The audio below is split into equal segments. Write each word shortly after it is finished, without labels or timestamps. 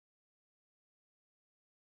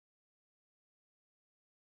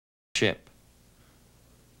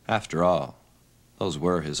After all, those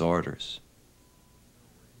were his orders.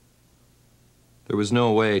 There was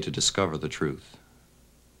no way to discover the truth.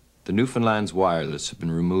 The Newfoundland's wireless had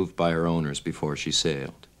been removed by her owners before she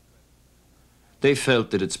sailed. They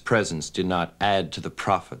felt that its presence did not add to the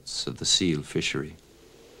profits of the seal fishery.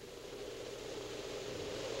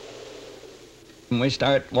 We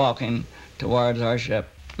start walking towards our ship.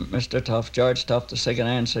 Mr. Tuff, George Tuff, the second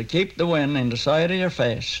hand, said, keep the wind in the side of your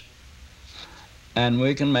face and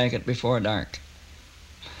we can make it before dark.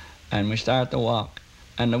 And we start to walk.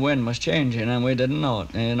 And the wind was changing and we didn't know it.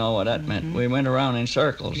 And you know what that meant. We went around in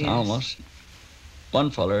circles almost.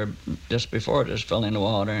 One feller just before this fell in the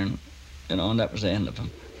water and, you know, and that was the end of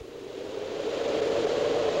him.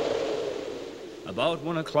 About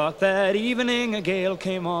 1 o'clock that evening a gale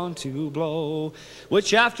came on to blow,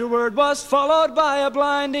 which afterward was followed by a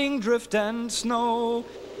blinding drift and snow.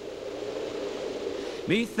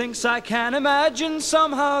 Methinks I can imagine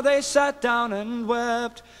somehow they sat down and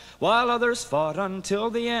wept, while others fought until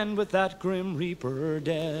the end with that grim reaper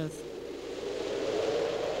death.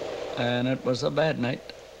 And it was a bad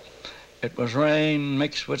night. It was rain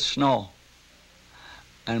mixed with snow.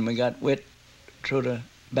 And we got wet through the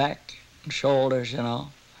back and shoulders, you know.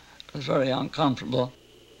 It was very uncomfortable.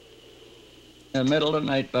 In the middle of the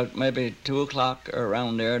night, about maybe 2 o'clock or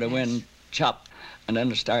around there, the wind chopped and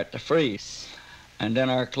then it started to freeze. And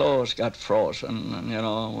then our clothes got frozen, and, you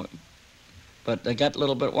know, but they got a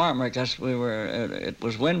little bit warmer because it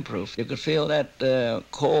was windproof. You could feel that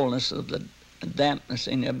coldness of the dampness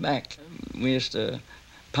in your back. We used to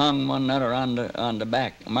pound one another on the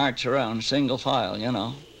back, march around single file, you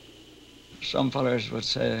know. Some fellers would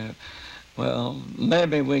say, well,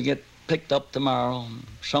 maybe we get picked up tomorrow.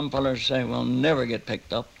 Some fellers say we'll never get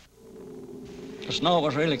picked up. The snow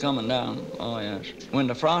was really coming down, oh yes. When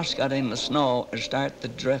the frost got in the snow, it started to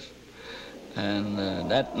drift. And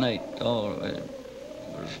that night, it was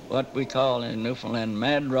what we call in Newfoundland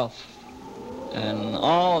mad rough. And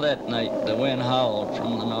all that night, the wind howled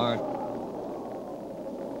from the north.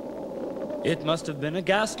 It must have been a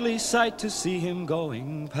ghastly sight to see him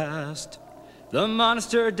going past, the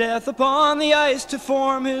monster death upon the ice to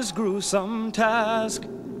form his gruesome task.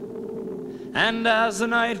 And as the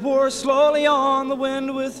night wore slowly on, the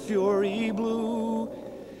wind with fury blew,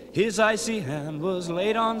 his icy hand was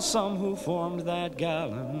laid on some who formed that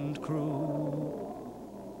gallant crew.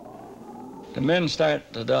 The men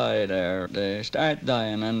start to die there. They start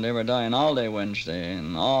dying, and they were dying all day Wednesday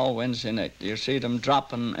and all Wednesday night. You see them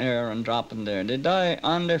dropping here and dropping there. They die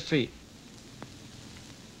on their feet.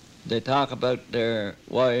 They talk about their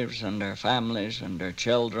wives and their families and their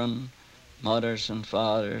children, mothers and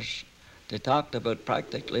fathers. They talked about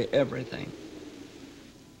practically everything.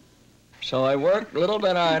 So I worked a little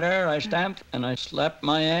bit harder. I stamped and I slapped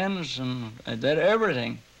my hands and I did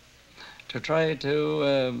everything to try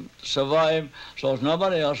to survive so as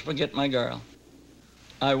nobody else would get my girl.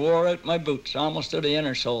 I wore out my boots almost to the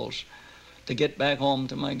inner soles to get back home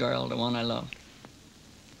to my girl, the one I loved.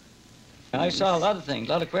 I saw a lot of things,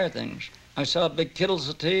 a lot of queer things. I saw big kettles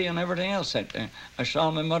of tea and everything else out there. I saw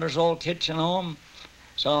my mother's old kitchen home,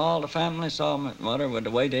 saw all the family, saw my mother with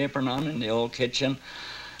the white apron on in the old kitchen.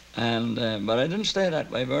 And but I didn't stay that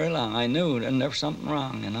way very long. I knew then there was something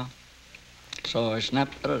wrong, you know. So I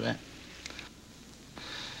snapped out of that.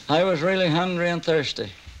 I was really hungry and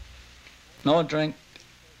thirsty. No drink,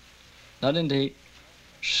 nothing to eat,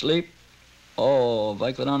 sleep. Oh, if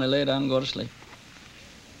I could only lay down and go to sleep.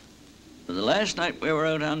 The last night we were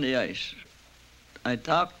out on the ice, I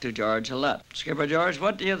talked to George a lot. Skipper George,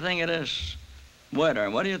 what do you think of this weather?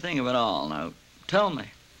 What do you think of it all now? Tell me.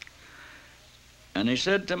 And he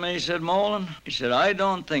said to me, he said, Molan, he said, I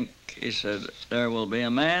don't think, he said, there will be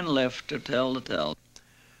a man left to tell the tale.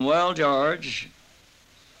 Well, George,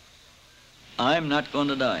 I'm not going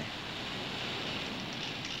to die.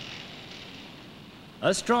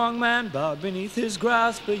 A strong man bowed beneath his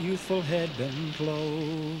grasp, a youthful head bent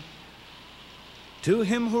low. To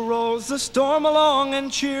him who rolls the storm along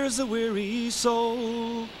and cheers the weary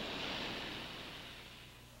soul.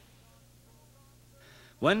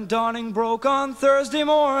 When dawning broke on Thursday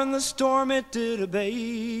morn, the storm it did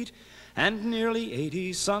abate, and nearly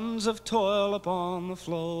 80 sons of toil upon the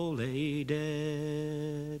floe lay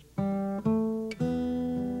dead.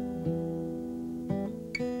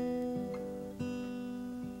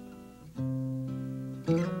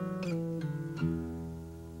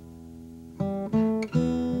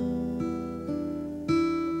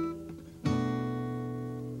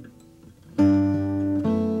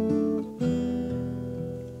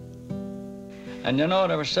 And you know,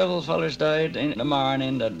 there were several fellas died in the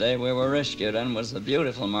morning that day we were rescued, and it was a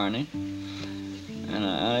beautiful morning. And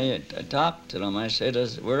I talked to them. I said,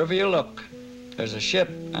 wherever you look, there's a ship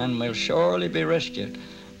and we'll surely be rescued.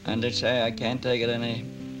 And they'd say, I can't take it any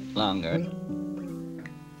longer.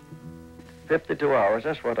 52 hours,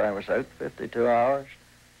 that's what I was out, 52 hours.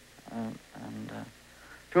 And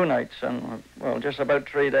 2 nights and, well, just about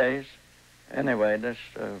 3 days. Anyway,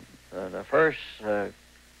 the first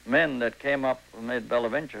men that came up who made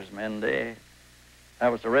Bellaventure's men, that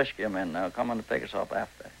was the rescue men now coming to pick us up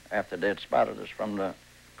after they'd spotted us from the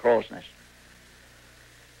crow's nest.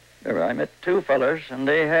 I met 2 fellers, and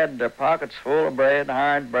they had their pockets full of bread,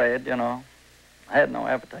 hard bread, you know. I had no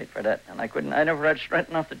appetite for that, and I never had strength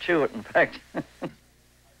enough to chew it, in fact.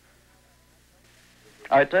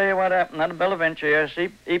 I tell you what happened at the Bellaventure, yes,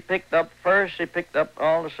 he picked up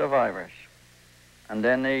all the survivors, and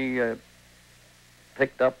then he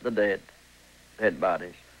picked up the dead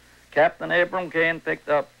bodies. Captain Abram Kane picked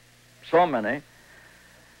up so many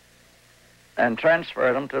and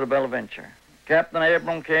transferred them to the Bellaventure. Captain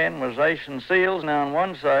Abram Kane was icing seals now on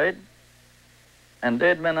one side and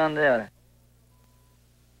dead men on the other.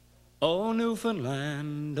 O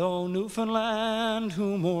Newfoundland,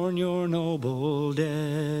 who mourn your noble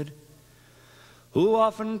dead, who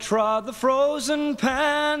often trod the frozen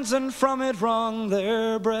pans and from it wrung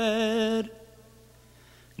their bread.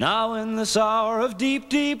 Now in this hour of deep,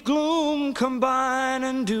 deep gloom, combine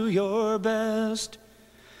and do your best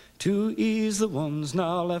to ease the ones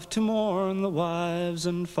now left to mourn, the wives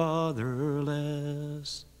and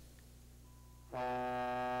fatherless.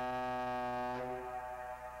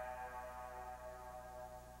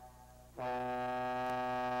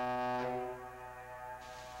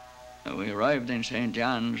 We arrived in St.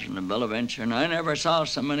 John's in the Bellaventure, and I never saw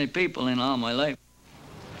so many people in all my life.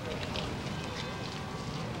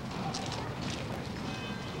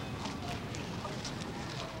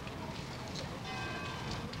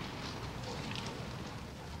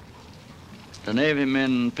 The Navy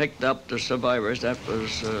men picked up the survivors that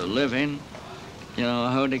was living, you know,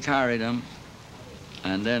 how they carried them,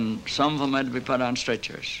 and then some of them had to be put on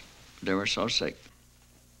stretchers. They were so sick.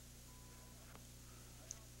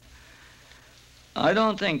 I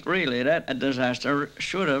don't think really that a disaster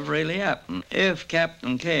should have really happened. If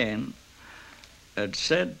Captain Kane had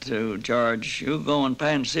said to George, you go and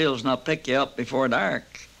pan seals and I'll pick you up before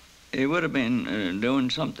dark, he would have been doing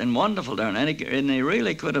something wonderful there, and he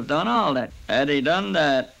really could have done all that. Had he done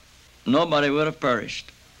that, nobody would have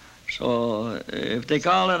perished. So if they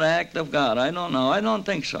call it an act of God, I don't know. I don't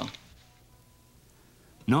think so.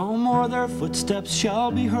 No more their footsteps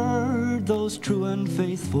shall be heard, those true and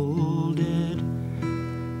faithful dead.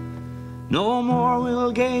 No more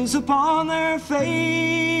we'll gaze upon their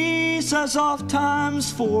face as oft times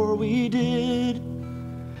fore we did.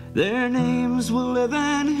 Their names will live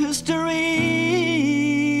in history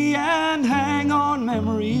and hang on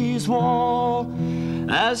memory's wall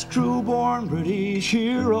as true-born British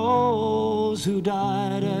heroes who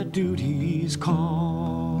died at duty's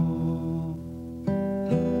call.